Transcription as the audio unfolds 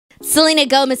Selena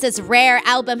Gomez's Rare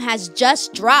album has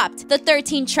just dropped. The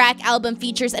 13-track album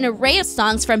features an array of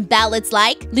songs from ballads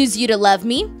like Lose You to Love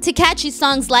Me to catchy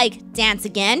songs like Dance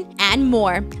Again and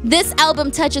more. This album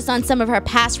touches on some of her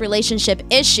past relationship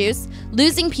issues,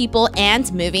 losing people, and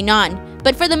moving on.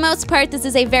 But for the most part, this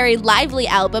is a very lively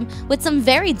album with some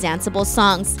very danceable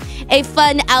songs. A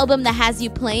fun album that has you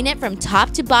playing it from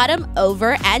top to bottom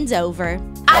over and over.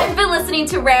 I've been listening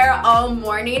to Rare all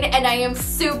morning and I am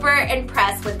super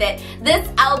impressed with it. This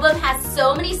album has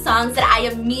so many songs that I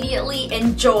immediately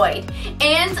enjoyed.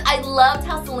 And I loved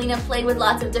how Selena played with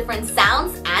lots of different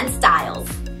sounds and styles.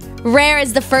 Rare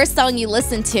is the first song you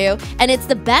listen to, and it's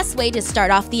the best way to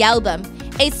start off the album.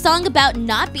 A song about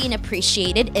not being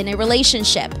appreciated in a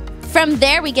relationship. From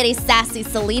there, we get a sassy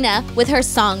Selena with her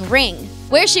song Ring,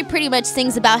 where she pretty much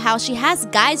sings about how she has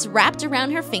guys wrapped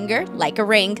around her finger like a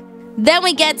ring. Then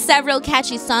we get several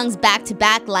catchy songs back to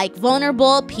back like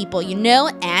Vulnerable, People You Know,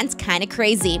 and Kinda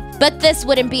Crazy. But this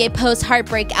wouldn't be a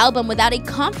post-heartbreak album without a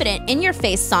confident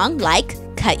in-your-face song like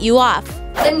Cut You Off.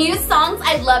 The new songs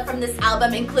I love from this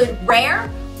album include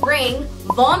Rare, Ring,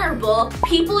 Vulnerable,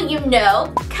 People You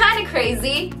Know, Kinda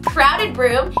Crazy, Crowded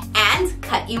Room, and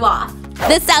Cut You Off.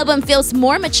 This album feels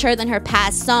more mature than her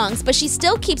past songs, but she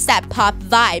still keeps that pop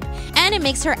vibe, and it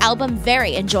makes her album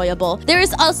very enjoyable. There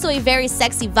is also a very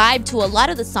sexy vibe to a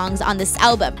lot of the songs on this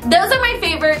album. Those are my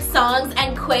favorite songs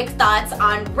and quick thoughts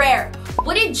on Rare.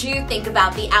 What did you think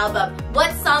about the album?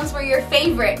 What songs were your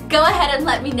favorite? Go ahead and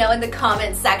let me know in the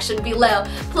comments section below.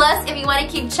 Plus, if you want to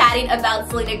keep chatting about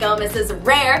Selena Gomez's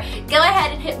Rare, go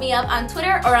ahead and hit me up on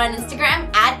Twitter or on Instagram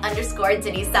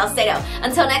 @_Denise Salcedo.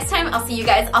 Until next time, I'll see you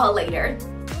guys all later.